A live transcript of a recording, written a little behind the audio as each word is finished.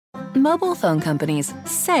Mobile phone companies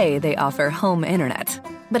say they offer home internet.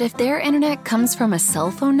 But if their internet comes from a cell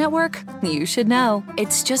phone network, you should know.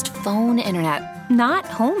 It's just phone internet, not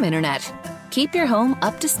home internet. Keep your home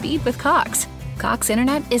up to speed with Cox. Cox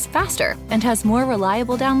internet is faster and has more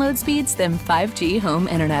reliable download speeds than 5G home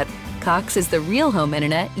internet. Cox is the real home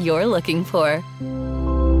internet you're looking for.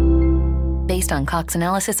 Based on Cox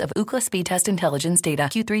analysis of Ookla speed test intelligence data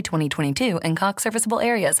Q3 2022 and Cox serviceable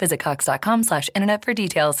areas. Visit cox.com/internet for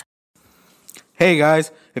details. Hey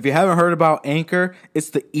guys, if you haven't heard about Anchor, it's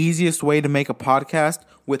the easiest way to make a podcast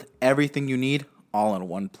with everything you need all in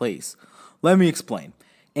one place. Let me explain.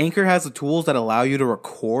 Anchor has the tools that allow you to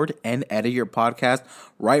record and edit your podcast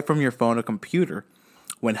right from your phone or computer.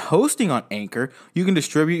 When hosting on Anchor, you can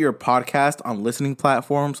distribute your podcast on listening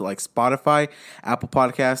platforms like Spotify, Apple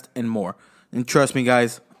Podcast, and more. And trust me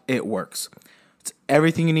guys, it works. It's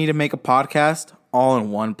everything you need to make a podcast all in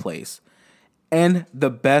one place. And the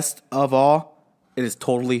best of all, it is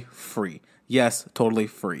totally free. Yes, totally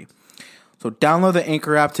free. So download the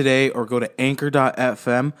Anchor app today or go to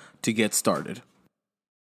anchor.fm to get started.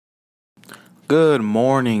 Good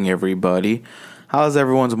morning, everybody. How's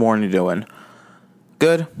everyone's morning doing?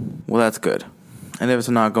 Good? Well, that's good. And if it's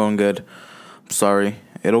not going good, I'm sorry.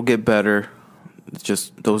 It'll get better. It's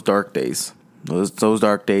just those dark days. Those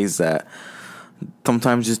dark days that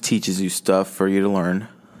sometimes just teaches you stuff for you to learn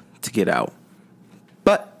to get out.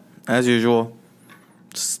 But, as usual,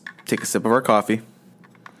 just take a sip of our coffee.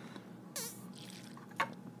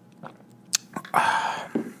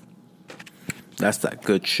 That's that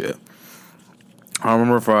good shit. I don't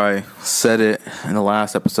remember if I said it in the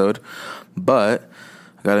last episode, but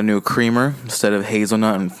I got a new creamer instead of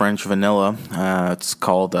hazelnut and French vanilla. It's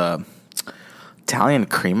called Italian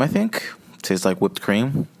cream, I think. It tastes like whipped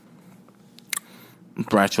cream.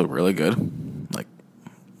 It's actually really good. Like,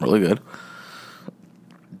 really good.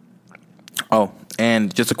 Oh,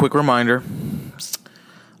 and just a quick reminder,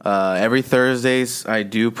 every Thursdays I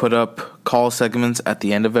do put up call segments at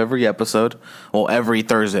the end of every episode. Well, every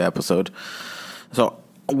Thursday episode. So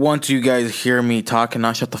once you guys hear me talk and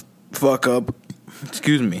not shut the fuck up,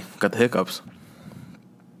 excuse me, got the hiccups.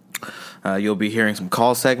 You'll be hearing some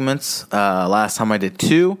call segments. Last time I did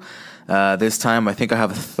 2. This time I think I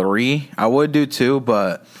have 3. I would do 2,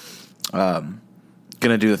 but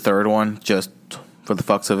gonna do the 3rd one just for the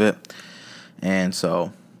fucks of it. And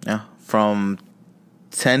so, yeah, from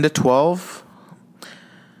 10 to 12,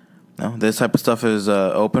 this type of stuff is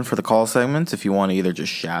open for the call segments. If you want to either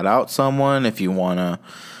just shout out someone, if you want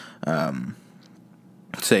to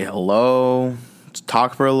say hello, just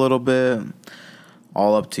talk for a little bit,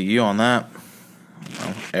 all up to you on that.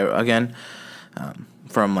 Again,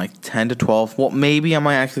 from like 10 to 12. Well, maybe I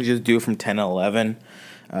might actually just do it from 10 to 11.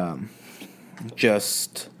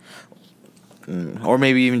 Or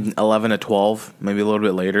maybe even 11 to 12, maybe a little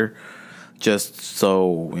bit later, just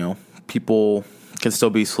so, people can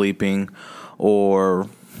still be sleeping or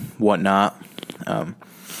whatnot.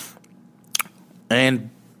 And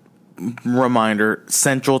reminder,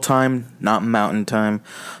 Central Time, not Mountain Time.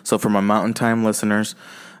 So for my Mountain Time listeners,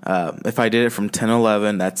 if I did it from 10 to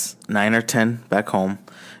 11, that's 9 or 10 back home.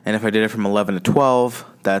 And if I did it from 11 to 12,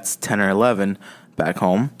 that's 10 or 11 back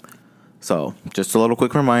home. So, just a little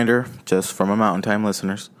quick reminder, just for my Mountain Time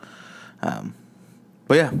listeners. But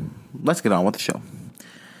yeah, let's get on with the show.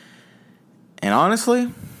 And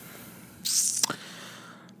honestly,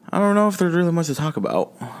 I don't know if there's really much to talk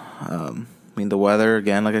about. The weather,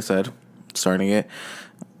 again, like I said, starting to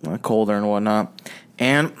get colder and whatnot.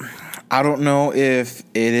 And I don't know if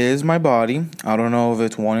it is my body. I don't know if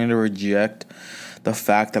it's wanting to reject the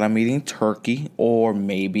fact that I'm eating turkey, or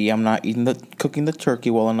maybe I'm not cooking the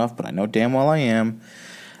turkey well enough, but I know damn well I am.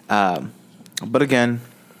 But again,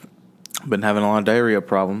 I've been having a lot of diarrhea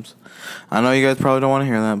problems. I know you guys probably don't want to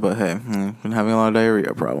hear that, but hey, I've been having a lot of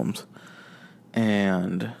diarrhea problems.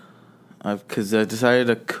 And because I decided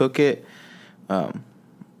to cook it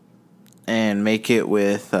and make it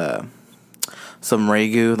with some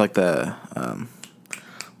ragu, like the,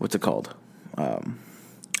 what's it called?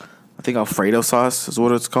 I think Alfredo sauce is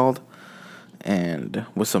what it's called, and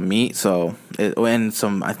with some meat. So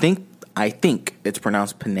I think it's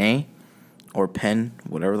pronounced penne or pen,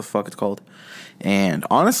 whatever the fuck it's called. And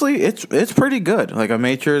honestly, it's pretty good. Like, I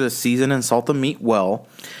made sure to season and salt the meat well,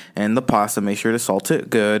 and the pasta, make sure to salt it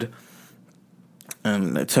good.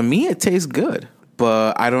 And to me, it tastes good,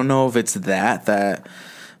 but I don't know if it's that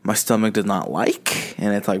my stomach does not like,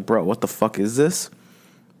 and it's like, bro, what the fuck is this?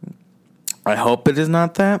 I hope it is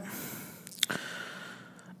not that.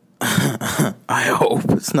 I hope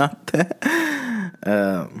it's not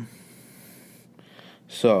that.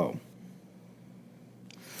 So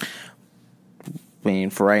I mean,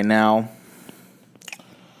 for right now,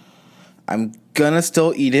 I'm gonna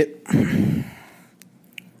still eat it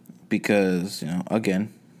because,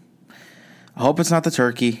 again, I hope it's not the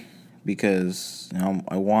turkey because,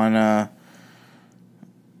 I want to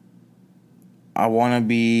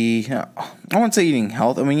say eating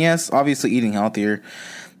health. I mean, yes, obviously eating healthier.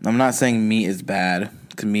 I'm not saying meat is bad,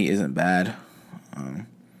 because meat isn't bad.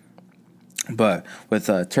 But with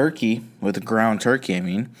turkey, with the ground turkey, I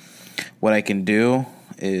mean, what I can do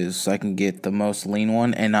is I can get the most lean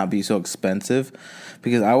one and not be so expensive,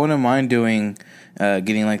 because I wouldn't mind getting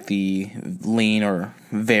like the lean or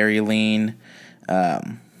very lean,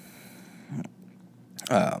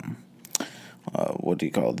 what do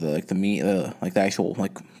you call it? The meat, like the actual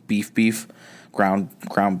like beef, ground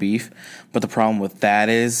beef. But the problem with that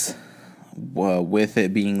is, with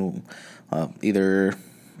it being either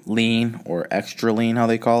lean or extra lean, how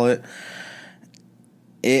they call it,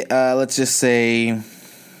 let's just say,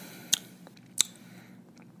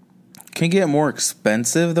 can get more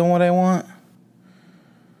expensive than what I want,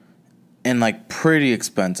 and like pretty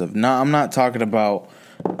expensive. I'm not talking about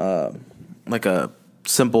like a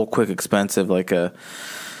simple, quick, expensive, like for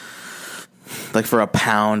a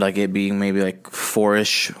pound, like it being maybe like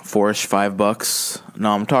 $4-ish, $5.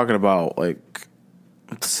 No, I'm talking about like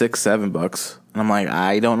 $6-7. And I'm like,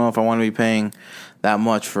 I don't know if I want to be paying that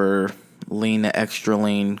much for lean to extra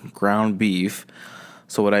lean ground beef.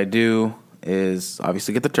 So what I do is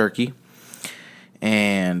obviously get the turkey,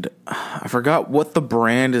 and I forgot what the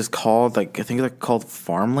brand is called. Like, I think it's called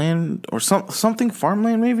Farmland or something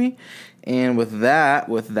Farmland maybe. And with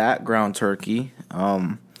that ground turkey,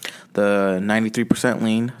 the 93%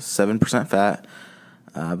 lean, 7% fat,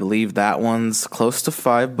 I believe that one's close to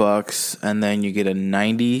 $5. And then you get a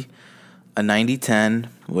 90/10,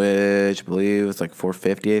 which I believe is like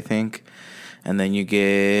 $4.50, I think. And then you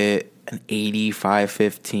get an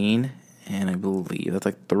 85/15, and I believe that's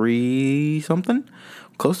like $3 something,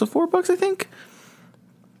 close to $4, I think.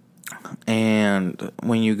 And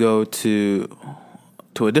when you go to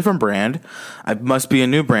a different brand, it must be a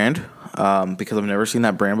new brand, because I've never seen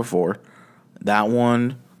that brand before. That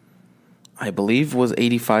one, I believe, was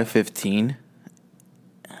 85/15,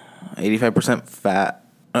 85% fat,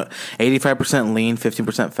 85% lean,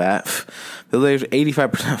 15% fat. There's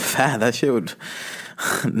 85% fat. That shit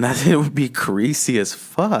would be greasy as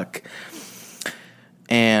fuck.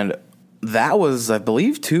 And that was, I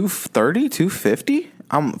believe, $2.30, $2.50.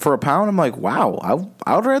 For a pound. I'm like, wow,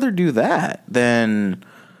 I would rather do that than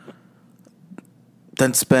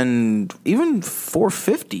spend even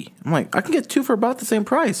 $4.50. I'm like, I can get two for about the same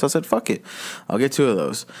price. So I said, fuck it, I'll get two of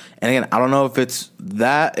those. And again, I don't know if it's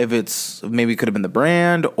maybe could have been the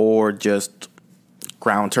brand or just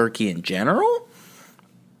ground turkey in general,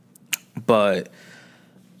 but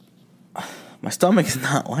my stomach is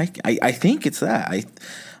not like. I think it's that.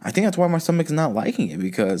 I think that's why my stomach is not liking it,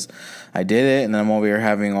 because I did it and then I'm over here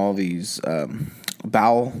having all these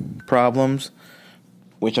bowel problems,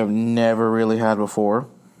 which I've never really had before.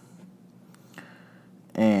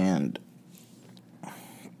 And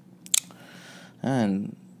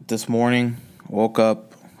this morning, woke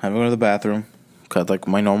up, had to go to the bathroom, got like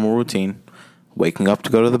my normal routine, waking up to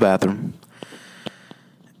go to the bathroom.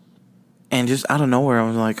 And just out of nowhere, I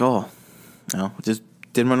was like, just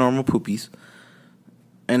did my normal poopies.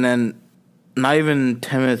 And then not even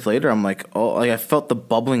 10 minutes later, I'm like, I felt the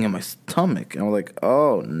bubbling in my stomach. And I was like,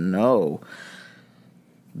 oh no,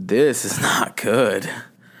 this is not good.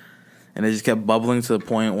 And it just kept bubbling to the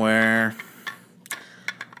point where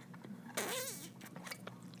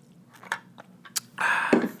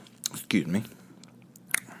excuse me,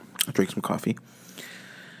 I drank some coffee.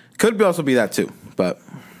 Could also be that too, but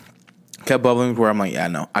kept bubbling where I'm like, yeah,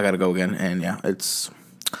 no, I gotta go again. And yeah, it's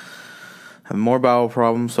having more bowel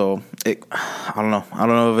problems. So I don't know. I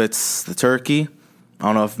don't know if it's the turkey. I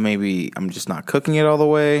don't know if maybe I'm just not cooking it all the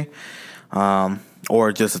way,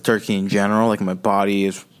 or just the turkey in general. Like, my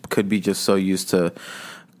body could be just so used to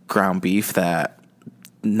ground beef that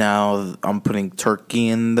now I'm putting turkey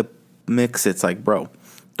in the mix. It's like, bro,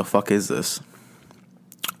 the fuck is this?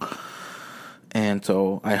 And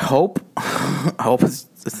so I hope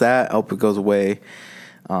it's that. I hope it goes away.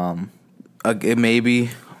 It maybe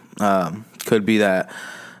could be that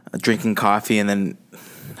drinking coffee and then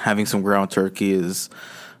having some ground turkey is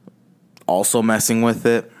also messing with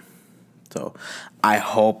it. So I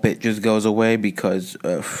hope it just goes away, because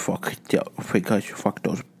fuck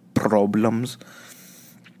those problems.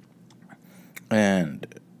 And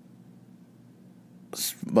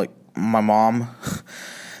like, my mom,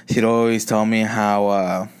 she'd always tell me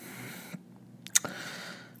how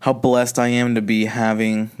how blessed I am to be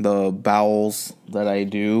having the bowels that I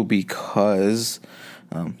do, because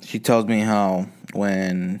she tells me how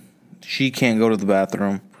when she can't go to the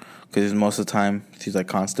bathroom, because most of the time she's like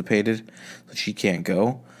constipated, so she can't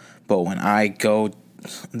go. But when I go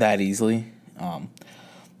that easily,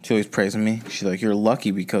 she always praises me. She's like, "You're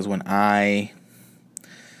lucky, because when I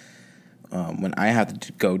have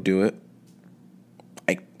to go do it,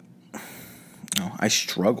 I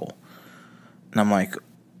struggle." And I'm like,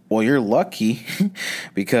 "Well, you're lucky,"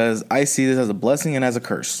 because I see this as a blessing and as a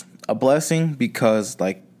curse. A blessing because,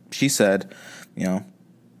 like she said,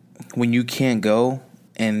 when you can't go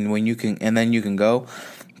and when you can, and then you can go,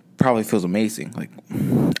 probably feels amazing, like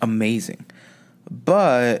amazing.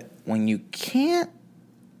 But when you can't,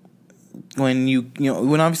 when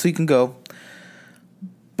when obviously you can go,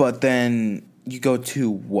 but then you go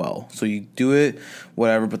too well. So you do it,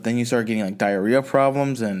 whatever, but then you start getting like diarrhea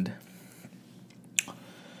problems, and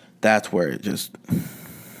that's where it just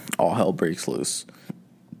all hell breaks loose.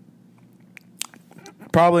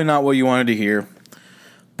 Probably not what you wanted to hear,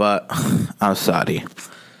 but I'm sorry.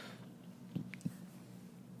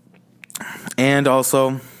 And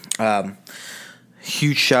also,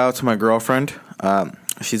 huge shout out to my girlfriend.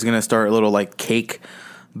 She's gonna start a little like cake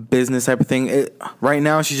business type of thing. Right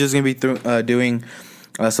now, she's just gonna be doing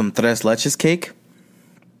some tres leches cake.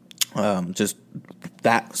 Just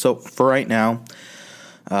that. So for right now,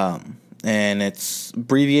 and it's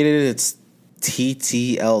abbreviated. It's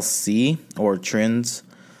TTLC, or Trins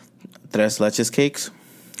Tres Leches Cakes,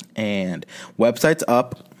 and website's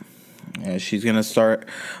up. She's gonna start.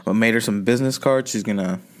 I made her some business cards. She's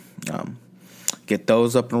gonna get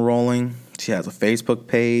those up and rolling. She has a Facebook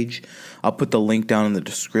page. I'll put the link down in the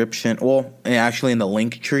description. Well, actually in the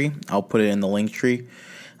link tree. I'll put it in the link tree.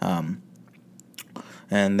 And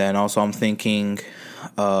then also I'm thinking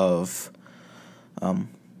of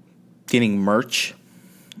getting merch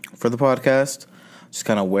for the podcast. Just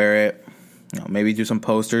kind of wear it. Maybe do some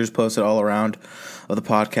posters, post it all around of the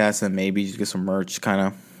podcast, and maybe just get some merch, kind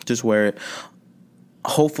of just wear it.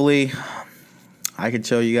 Hopefully, I can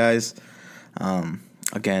show you guys.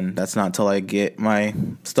 Again, that's not until I get my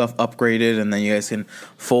stuff upgraded, and then you guys can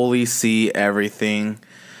fully see everything.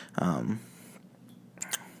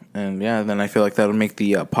 And yeah, then I feel like that would make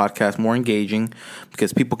the podcast more engaging,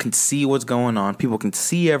 because people can see what's going on. People can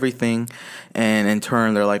see everything. And in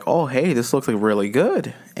turn, they're like, "Oh, hey, this looks like really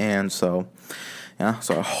good." And so, yeah,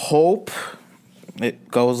 so I hope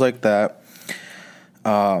it goes like that.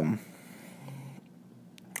 Yeah.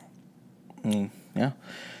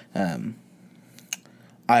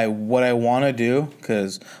 What I want to do,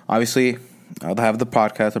 because obviously I'll have the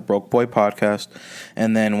podcast, the Broke Boy podcast,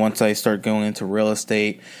 and then once I start going into real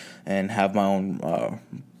estate and have my own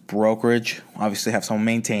brokerage, obviously have someone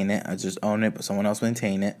maintain it. I just own it, but someone else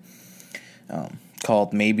maintain it.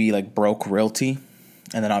 Called maybe like Broke Realty,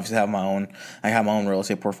 and then obviously I have my own real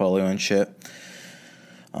estate portfolio and shit.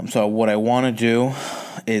 So what I want to do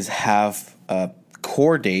is have a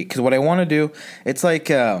core date, because what I want to do, it's like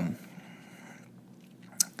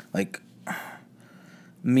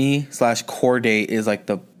me/core date is like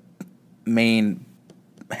the main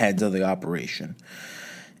heads of the operation,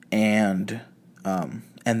 and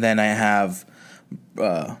then I have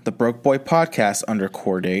the Broke Boy podcast under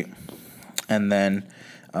core date, and then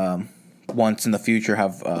once in the future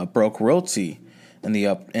have Broke Realty in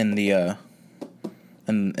the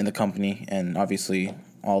company, and obviously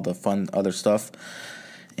all the fun other stuff.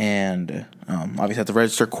 And obviously have to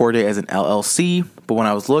register core date as an LLC. But when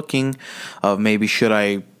I was looking of maybe should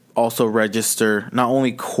I also register not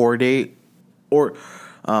only core date, or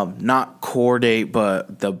not core date,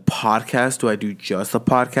 but the podcast. Do I do just the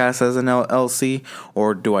podcast as an LLC,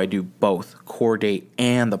 or do I do both core date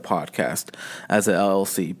and the podcast as an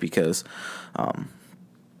LLC? Because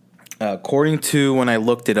according to when I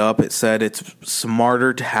looked it up, it said it's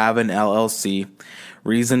smarter to have an LLC.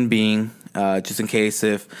 Reason being, just in case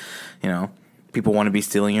if, people want to be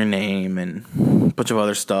stealing your name and a bunch of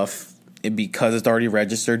other stuff, because it's already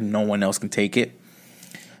registered, no one else can take it.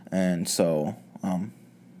 And so,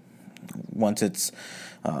 once it's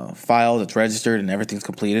filed, it's registered, and everything's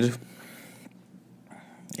completed,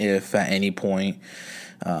 if at any point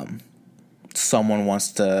someone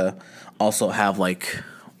wants to also have like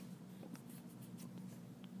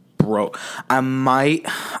I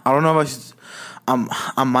don't know if I should.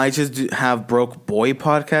 I might just have Broke Boy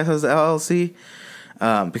podcast as LLC,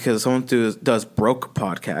 because someone does Broke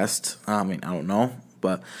podcast. I don't know,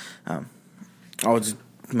 but I'll just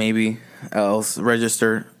maybe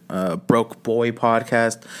register Broke Boy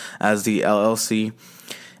podcast as the LLC,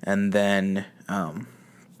 and then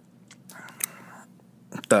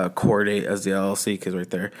Core Date as the LLC, because right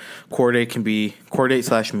there, Core Date / me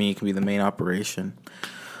can be the main operation.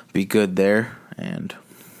 Be good there, and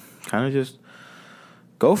kind of just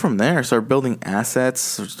go from there. Start building assets,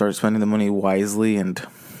 start spending the money wisely, and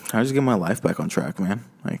kind of just get my life back on track, man.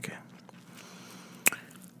 Like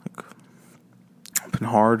it's been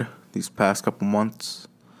hard these past couple months.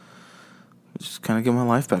 Just kind of get my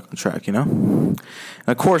life back on track, you know? And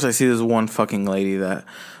of course, I see this one fucking lady that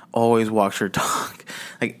always walks her dog.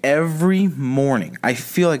 Like, every morning. I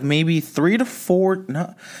feel like maybe 3 to 4...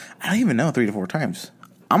 No, I don't even know 3 to 4 times.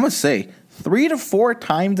 I'm going to say 3 to 4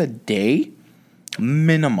 times a day,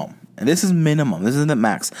 minimum. And this is minimum. This isn't the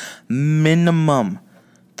max. Minimum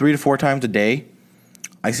 3 to 4 times a day,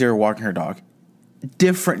 I see her walking her dog.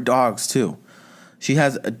 Different dogs, too. She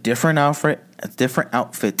has a different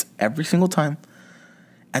outfit every single time.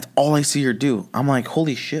 That's all I see her do. I'm like,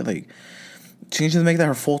 holy shit, like, she needs to make that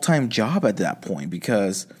her full-time job at that point,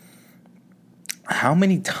 because how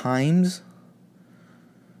many times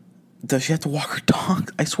does she have to walk her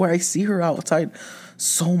dog? I swear I see her outside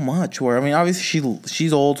so much, where, I mean, obviously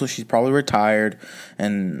she's old, so she's probably retired,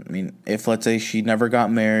 and, I mean, if, let's say, she never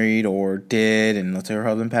got married, or did, and let's say her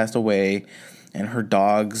husband passed away, and her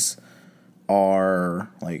dogs are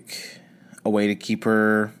like a way to keep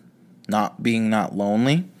her not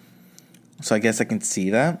lonely. So I guess I can see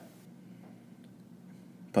that.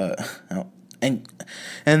 But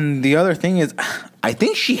and the other thing is, I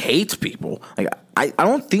think she hates people. Like I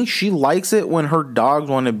don't think she likes it when her dogs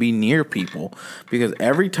want to be near people, because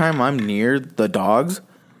every time I'm near the dogs,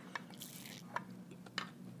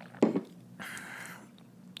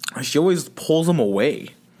 she always pulls them away.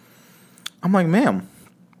 I'm like, ma'am,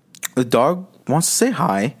 the dog wants to say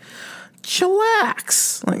hi.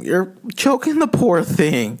 Chillax. Like, you're choking the poor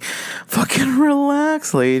thing. Fucking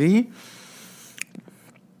relax, lady.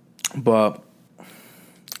 But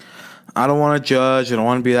I don't want to judge. I don't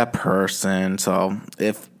want to be that person. So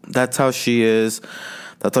if that's how she is,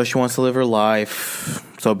 that's how she wants to live her life,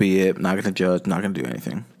 so be it. Not going to judge. Not going to do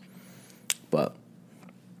anything. But,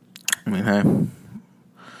 I mean, hey,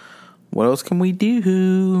 what else can we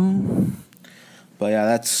do? But yeah,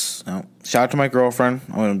 that's shout out to my girlfriend.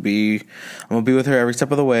 I'm gonna be with her every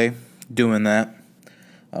step of the way, doing that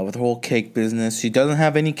with the whole cake business. She doesn't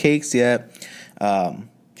have any cakes yet.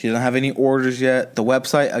 She doesn't have any orders yet. The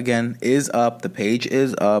website again is up. The page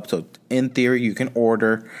is up. So in theory, you can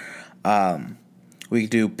order. We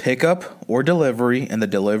do pickup or delivery, and the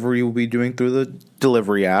delivery we'll be doing through the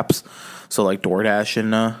delivery apps. So like DoorDash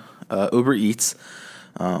and Uber Eats.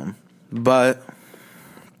 But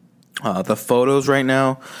the photos right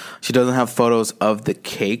now, she doesn't have photos of the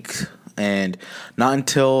cake, and not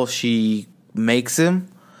until she makes them,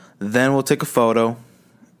 then we'll take a photo,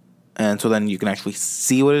 and so then you can actually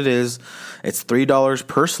see what it is. It's $3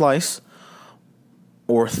 per slice,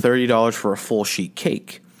 or $30 for a full sheet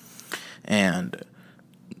cake, and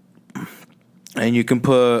you can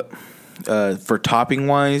put for topping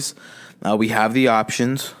wise, we have the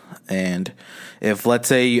options, and if let's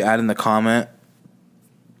say you add in the comment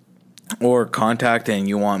or contact and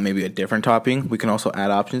you want maybe a different topping, we can also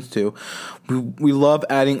add options too. We love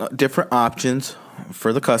adding different options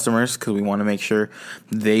for the customers, because we want to make sure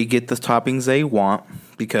they get the toppings they want.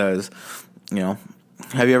 Because, you know,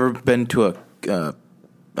 have you ever been to a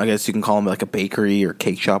I guess you can call them like a bakery or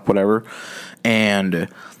cake shop, whatever, and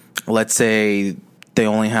let's say they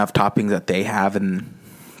only have toppings that they have, and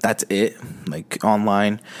that's it. Like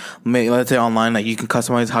online, let's say online, like you can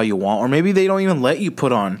customize how you want, or maybe they don't even let you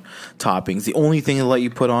put on toppings. The only thing they let you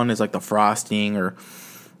put on is like the frosting or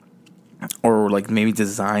like maybe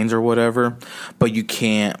designs or whatever. But you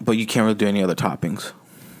can't really do any other toppings.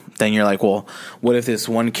 Then you're like, well, what if this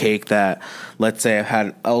one cake that, let's say I've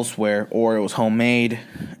had elsewhere, or it was homemade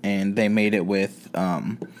and they made it with I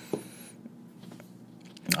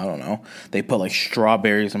don't know, they put like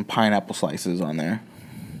strawberries and pineapple slices on there.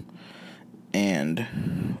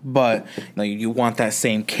 But you want that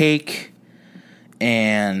same cake,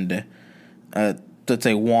 and let's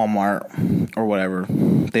say Walmart or whatever,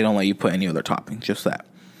 they don't let you put any other toppings, just that.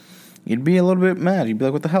 You'd be a little bit mad. You'd be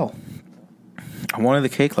like, what the hell? I wanted the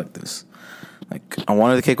cake like this. Like, I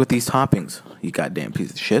wanted the cake with these toppings, you goddamn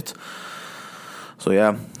piece of shit. So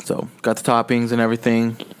yeah, got the toppings and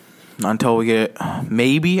everything until we get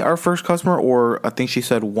maybe our first customer, or I think she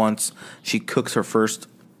said once she cooks her first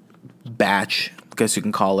batch, I guess you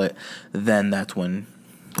can call it, then that's when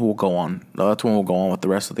we'll go on. That's when we'll go on with the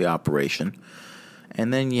rest of the operation.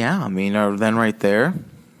 And then, yeah, I mean, then right there,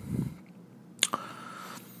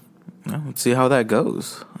 let's see how that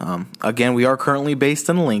goes. Again, we are currently based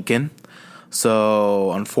in Lincoln,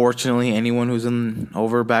 So unfortunately, anyone who's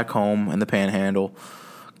over back home in the Panhandle,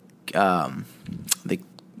 they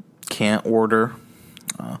can't order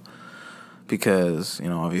because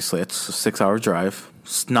obviously it's a 6-hour drive,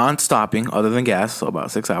 it's non-stopping other than gas, so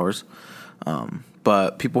about 6 hours.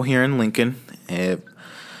 But people here in Lincoln,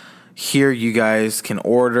 here you guys can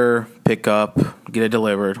order, pick up, get it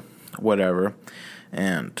delivered, whatever,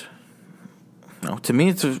 and to me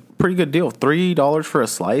it's a pretty good deal. $3 for a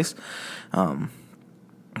slice,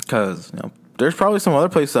 because there's probably some other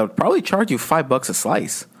places that would probably charge you $5 a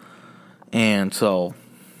slice, and so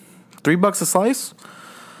 $3 a slice,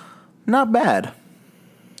 not bad.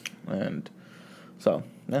 And so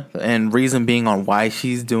yeah, and reason being on why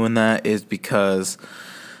she's doing that is because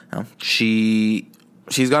she's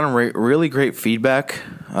gotten really great feedback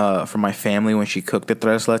from my family when she cooked the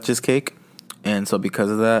tres leches cake, and so because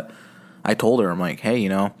of that, I told her, I'm like, hey,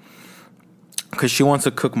 because she wants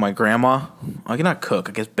to cook my grandma. I cannot cook,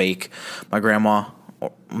 I guess bake my grandma,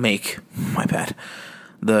 or make, my bad,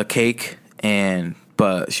 the cake,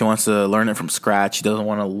 but she wants to learn it from scratch. She doesn't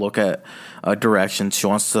want to look at directions. She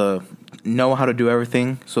wants to know how to do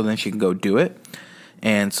everything so then she can go do it.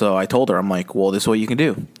 And so I told her, I'm like, well, this is what you can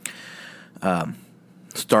do.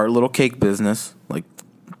 Start a little cake business, like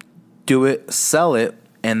do it, sell it,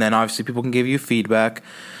 and then obviously people can give you feedback.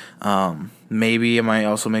 Maybe I might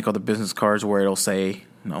also make other business cards where it'll say,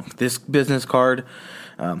 this business card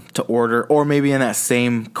to order, or maybe in that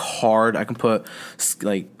same card I can put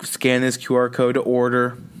scan this QR code to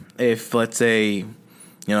order. If let's say,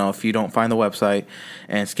 if you don't find the website,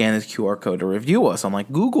 and scan this QR code to review us on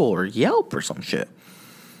like Google or Yelp or some shit.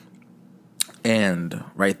 And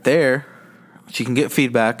right there, she can get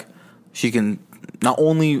feedback. She can not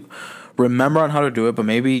only remember on how to do it, but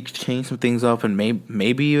maybe change some things up and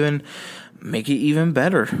maybe even make it even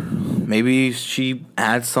better. Maybe she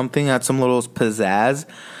adds some little pizzazz,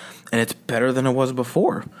 and it's better than it was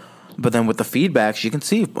before. But then with the feedback, she can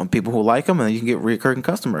see people who like them, and then you can get recurring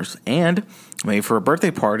customers. And maybe for a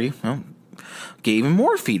birthday party, get even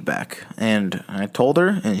more feedback. And I told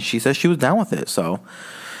her, and she said she was down with it. So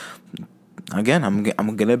again,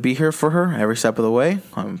 I'm gonna be here for her every step of the way.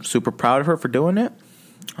 I'm super proud of her for doing it.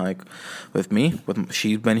 Like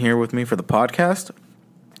she's been here with me for the podcast,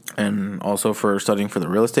 and also for studying for the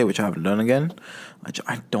real estate, which I haven't done again.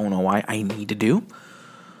 I don't know why I need to do,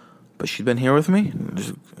 but she's been here with me.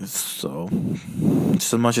 So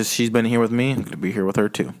just as much as she's been here with me, I'm gonna be here with her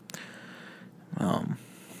too.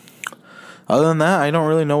 Other than that, I don't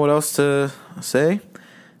really know what else to say.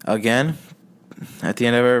 Again, at the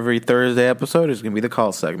end of every Thursday episode is going to be the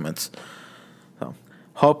call segments. So,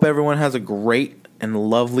 hope everyone has a great and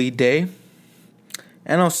lovely day.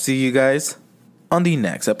 And I'll see you guys on the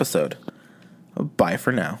next episode. Bye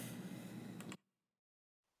for now.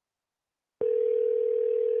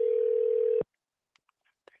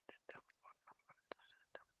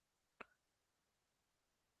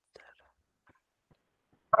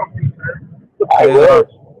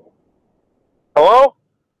 Hello?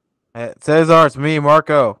 Cesar, it's me,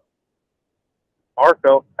 Marco.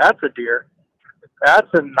 Marco, that's a deer. That's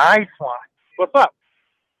a nice one. What's up?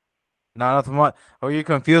 Nothing much. Are you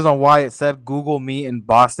confused on why it said Google Meet in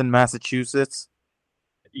Boston, Massachusetts?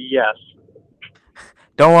 Yes.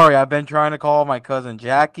 Don't worry, I've been trying to call my cousin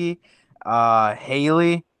Jackie,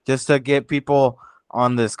 Haley, just to get people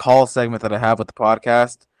on this call segment that I have with the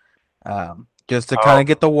podcast. Just to kind of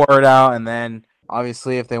get the word out, and then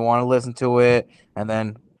obviously if they want to listen to it, and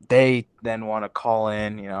then they want to call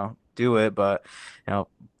in, do it. But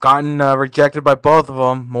gotten rejected by both of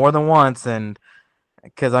them more than once, and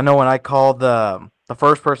because I know when I called the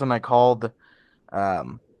first person I called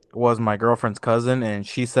was my girlfriend's cousin, and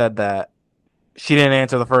she said that she didn't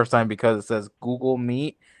answer the first time because it says Google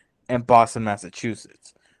Meet in Boston,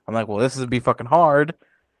 Massachusetts. I'm like, well, this would be fucking hard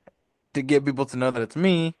to get people to know that it's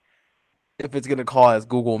me if it's gonna call as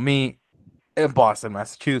Google Meet in Boston,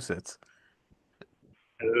 Massachusetts.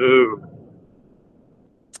 Ooh.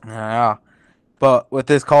 Yeah. But with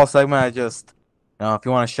this call segment, I just, if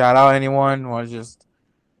you want to shout out anyone, want to just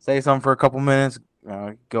say something for a couple minutes,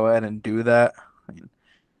 go ahead and do that. I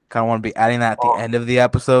kind of want to be adding that at the end of the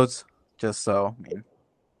episodes, just so, it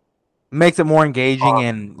makes it more engaging.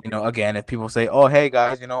 And, again, if people say, oh, hey,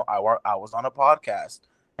 guys, I was on a podcast,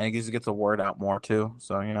 and it just gets the word out more, too.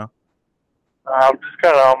 So, I'm just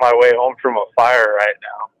kind of on my way home from a fire right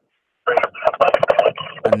now.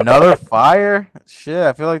 Another fire? Shit,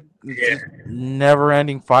 I feel like it's just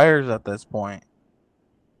never-ending fires at this point.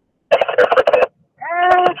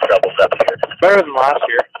 Better than last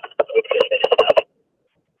year.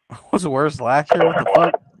 Was worse last year? What the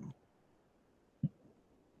fuck?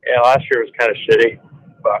 Yeah, last year was kind of shitty,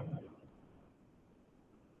 but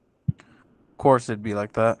Of course, it'd be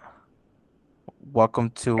like that.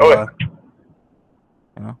 Welcome to,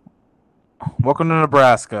 you know, welcome to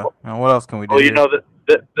Nebraska. What else can we do? well, you know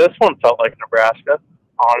that this one felt like Nebraska,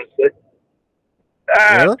 honestly.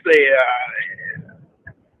 Really?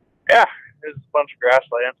 Yeah, there's a bunch of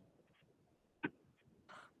grassland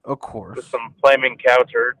Of course. with some flaming cow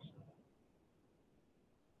turds.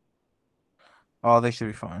 Oh, they should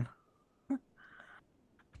be fine.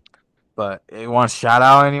 But you want to shout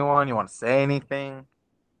out anyone? You want to say anything?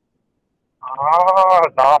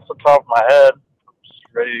 Not off the top of my head. I'm just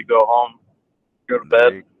ready to go home, go to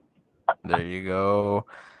bed. There you go.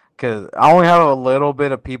 Because I only have a little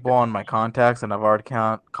bit of people on my contacts, and I've already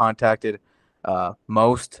contacted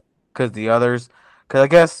most. Because the others, because I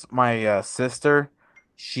guess my sister,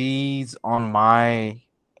 she's on my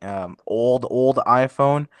old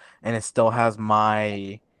iPhone, and it still has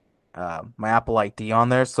my my Apple ID on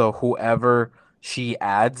there. So whoever she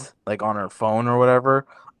adds, like on her phone or whatever,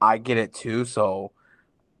 I get it too. So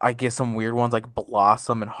I get some weird ones like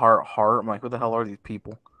Blossom and Heart. I'm like, what the hell are these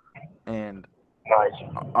people? And Nice.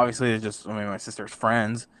 obviously, it's just, I mean, my sister's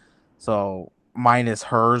friends. So mine is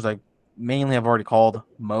hers. I mainly have already called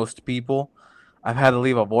most people. I've had to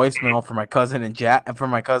leave a voicemail for my cousin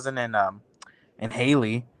and and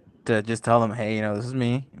Haley to just tell them, hey, this is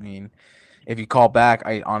me. I mean, if you call back,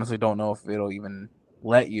 I honestly don't know if it'll even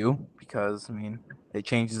let you because, I mean, it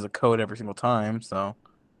changes the code every single time. So,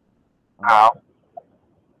 Wow.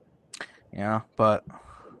 yeah, but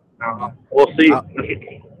We'll see.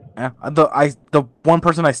 yeah, the one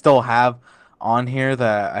person I still have on here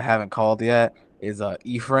that I haven't called yet is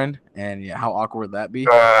Efren, and yeah, how awkward would that be?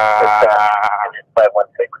 That'd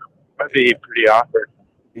be pretty awkward.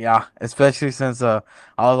 Yeah, especially since I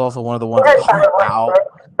was also one of the ones that called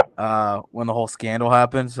out when the whole scandal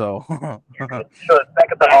happened. So,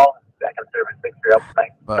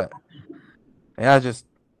 but yeah, just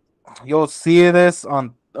you'll see this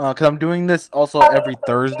on because I'm doing this also every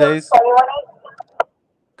Thursdays.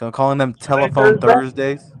 I'm calling them telephone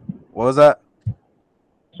Thursdays. What was that?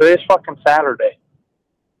 Today's fucking Saturday.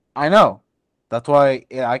 I know. That's why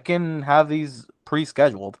I can have these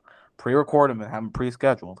pre-scheduled, pre-record them, and have them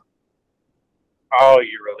pre-scheduled. Oh,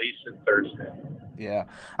 you release it Thursday. Yeah,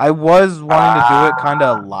 I was wanting to do it kind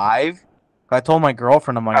of live. I told my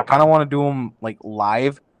girlfriend, I'm like, I kind of want to do them like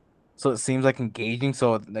live, so it seems like engaging.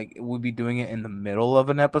 So like we'll be doing it in the middle of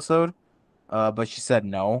an episode. But she said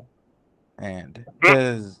no, and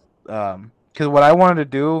because what I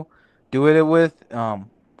wanted to do it with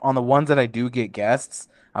on the ones that I do get guests,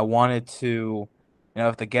 I wanted to,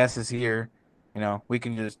 if the guest is here, we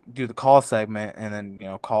can just do the call segment and then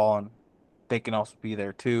call and they can also be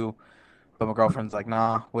there too. But my girlfriend's like,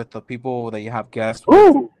 nah, with the people that you have guests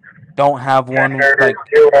with, don't have one like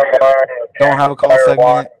don't have a call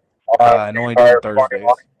segment and only do them Thursdays.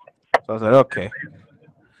 So I was like, okay,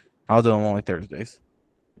 I'll do them only Thursdays.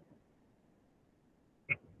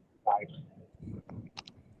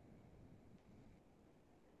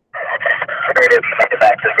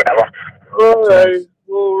 All right.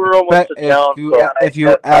 Well, we're almost to town. If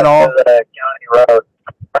you at all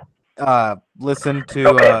listen to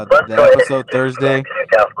the episode Thursday,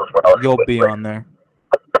 you'll be on there.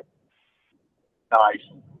 Nice.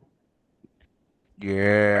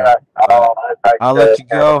 Yeah. I'll let you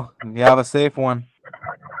go. You have a safe one.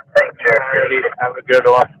 Thank you. Have a good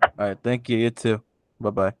one. All right. Thank you. You too.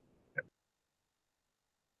 Bye-bye.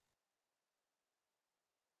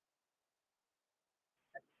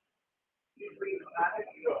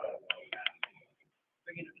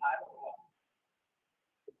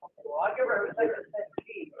 Well, I'll give her a second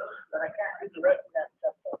sheet, but I can't do the rest of that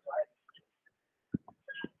stuff.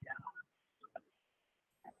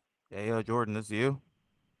 Hey, Jordan, this is you?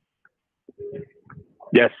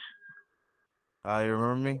 Yes. You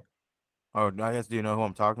remember me? Oh, I guess, do you know who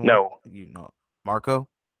I'm talking No. with? You know, Marco?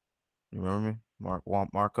 You remember me?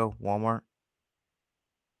 Marco, Walmart?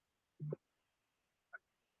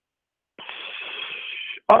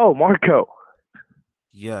 Oh, Marco.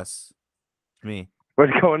 Yes. It's me.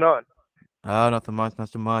 What's going on? Oh, nothing much, not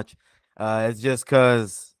too much. It's just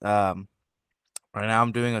because right now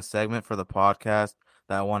I'm doing a segment for the podcast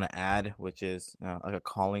that I want to add, which is like a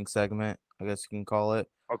calling segment, I guess you can call it.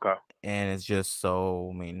 Okay. And it's just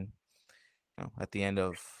so, I mean, at the end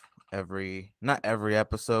of not every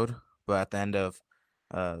episode, but at the end of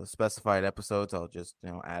the specified episodes, I'll just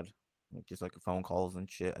add just like phone calls and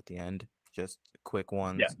shit at the end, just quick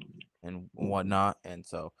ones and whatnot. And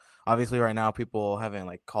so obviously right now people haven't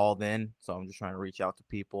like called in, so I'm just trying to reach out to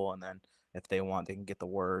people, and then if they want, they can get the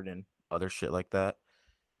word and other shit like that.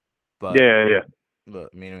 But Yeah. I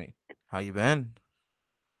mean, how you been?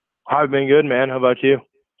 I've been good, man. How about you?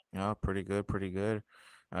 Yeah, pretty good, pretty good.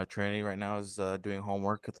 Trinity right now is doing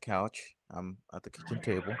homework at the couch. I'm at the kitchen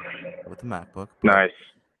table with the MacBook, but Nice.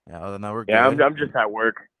 yeah, other than that, we're Yeah, good. I'm just at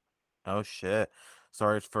work. Oh shit,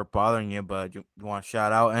 sorry for bothering you, but you want to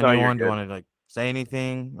shout out No, you're anyone? Do you good. want to like say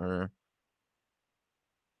anything or?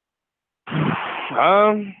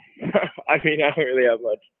 I mean, I don't really have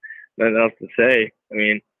nothing else to say. I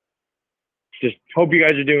mean, just hope you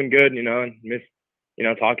guys are doing good, and miss,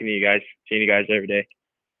 talking to you guys, seeing you guys every day.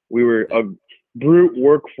 We were a brute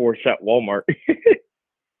workforce at Walmart.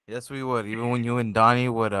 Yes, we would. Even when you and Donnie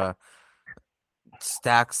would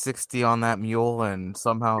stack 60 on that mule and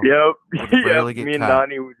somehow Yep. would Yep. rarely get Me and caught.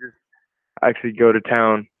 Donnie would just actually go to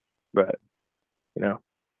town, but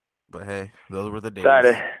But hey, those were the days.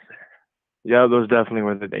 yeah, those definitely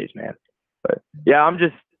were the days, man. But yeah, I'm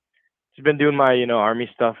just been doing my army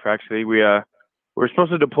stuff. Actually, we're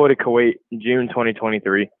supposed to deploy to Kuwait in June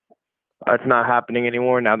 2023. That's not happening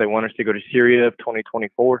anymore. Now they want us to go to Syria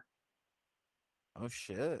 2024. Oh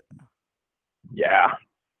shit. Yeah.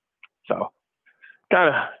 So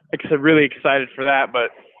kind of really excited for that,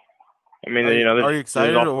 but I mean, Are you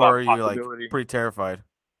excited there's also or are that you like possibility. pretty terrified?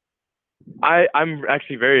 I'm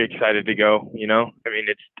actually very excited to go. I mean,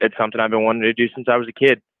 it's something I've been wanting to do since I was a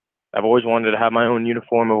kid. I've always wanted to have my own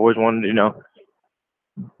uniform. I've always wanted to,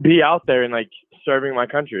 be out there and like serving my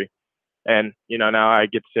country. And now I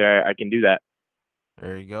get to say I can do that.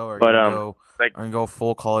 There you go. Are But you gonna go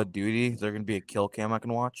full Call of Duty? Is there gonna be a kill cam I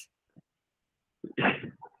can watch?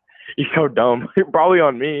 You're so dumb. Probably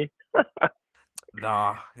on me.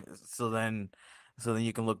 Nah. So then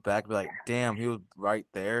you can look back and be like, damn, he was right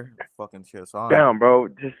there. Fucking shit on. Damn, bro.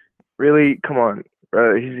 Just really, come on,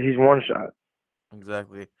 bro. He's one shot.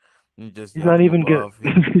 Exactly. You just He's not even good.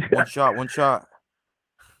 One shot.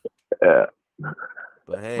 Yeah.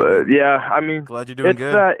 But hey, But yeah, I mean, glad you're doing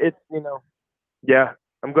good. Yeah,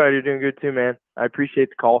 I'm glad you're doing good too, man. I appreciate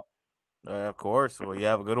the call. Of course. Well, you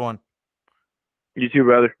have a good one. You too,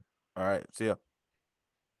 brother. All right. See ya.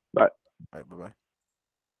 Bye. All right. Bye-bye.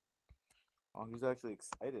 Oh, he's actually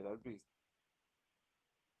excited. I'd be.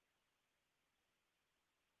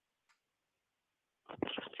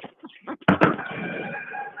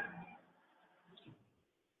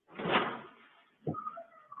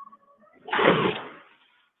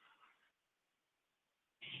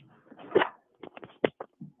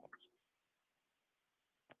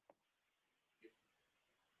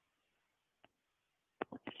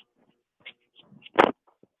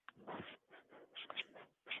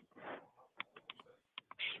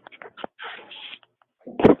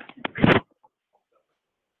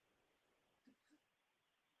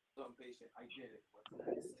 I did it.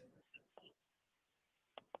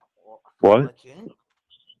 What?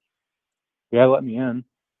 Yeah, let me in.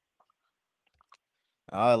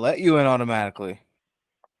 I let you in automatically.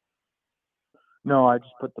 No, I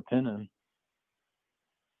just put the pin in.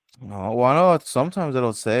 Oh, well, I know sometimes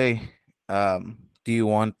it'll say, do you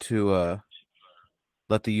want to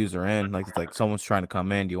let the user in? Like it's like someone's trying to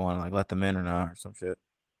come in. Do you want to like let them in or not or some shit?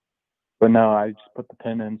 But no, I just put the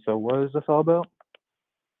pin in. So what is this all about?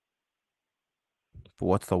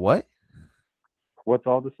 What's the what? What's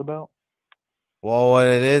all this about? Well, what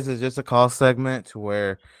it is just a call segment to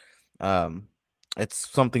where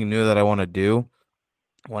it's something new that I want to do.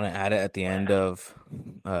 I want to add it at the end of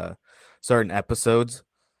certain episodes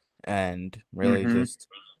and really just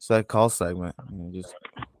it's that call segment. I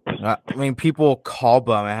mean, people call,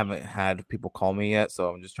 but I haven't had people call me yet, so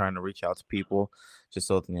I'm just trying to reach out to people just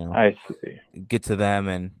so I see. get to them,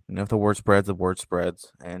 and if the word spreads,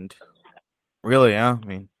 and really, yeah, I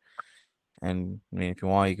mean, if you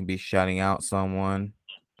want, you can be shouting out someone.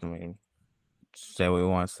 I mean, say what you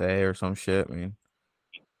want to say or some shit. I mean,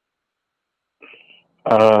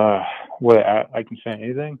 What I can say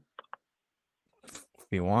anything. if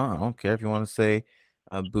you want, I don't care. If you want to say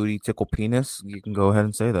booty tickle penis, you can go ahead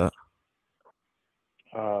and say that.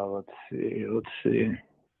 Let's see. Let's see.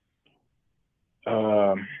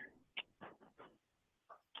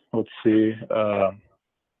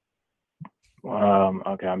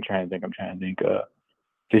 Okay, I'm trying to think.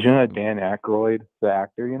 Did you know that Dan Aykroyd, the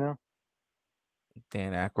actor,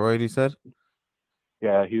 Dan Aykroyd, you said?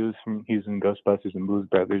 Yeah, he's in Ghostbusters and Blues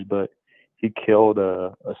Brothers, but he killed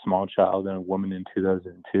a small child and a woman in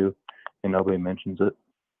 2002, and nobody mentions it.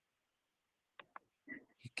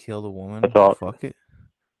 He killed a woman. That's all. Fuck it.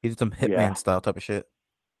 He did some Hitman style type of shit.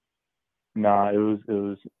 Nah, it was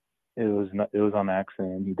on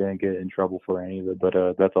accident. He didn't get in trouble for any of it. But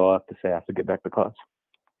that's all I have to say. I have to get back to class.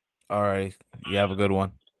 All right. You have a good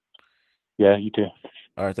one. Yeah, you too.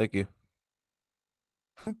 All right, thank you.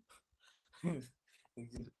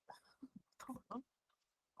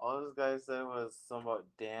 All this guy said was something about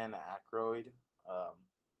Dan Aykroyd,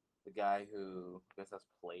 the guy who I guess has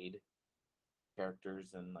played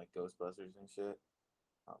characters in like Ghostbusters and shit.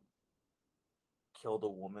 Um, Killed a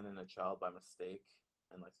woman and a child by mistake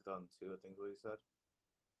in like 2002, I think is what he said.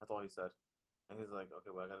 That's all he said. And he's like,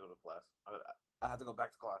 okay, well, I gotta go to class. I have to go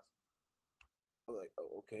back to class. I was like,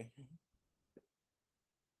 oh, okay.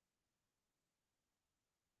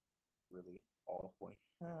 Really awful.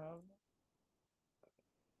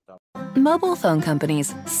 Mobile phone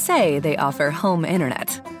companies say they offer home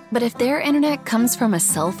internet. But if their internet comes from a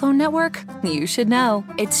cell phone network, you should know.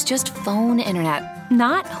 It's just phone internet,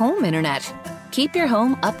 not home internet. Keep your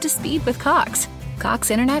home up to speed with Cox.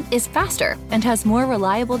 Cox internet is faster and has more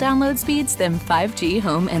reliable download speeds than 5G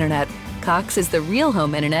home internet. Cox is the real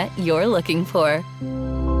home internet you're looking for.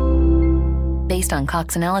 Based on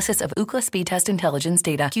Cox analysis of Ookla speed test intelligence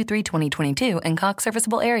data Q3 2022 and Cox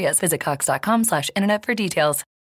serviceable areas, visit cox.com/internet for details.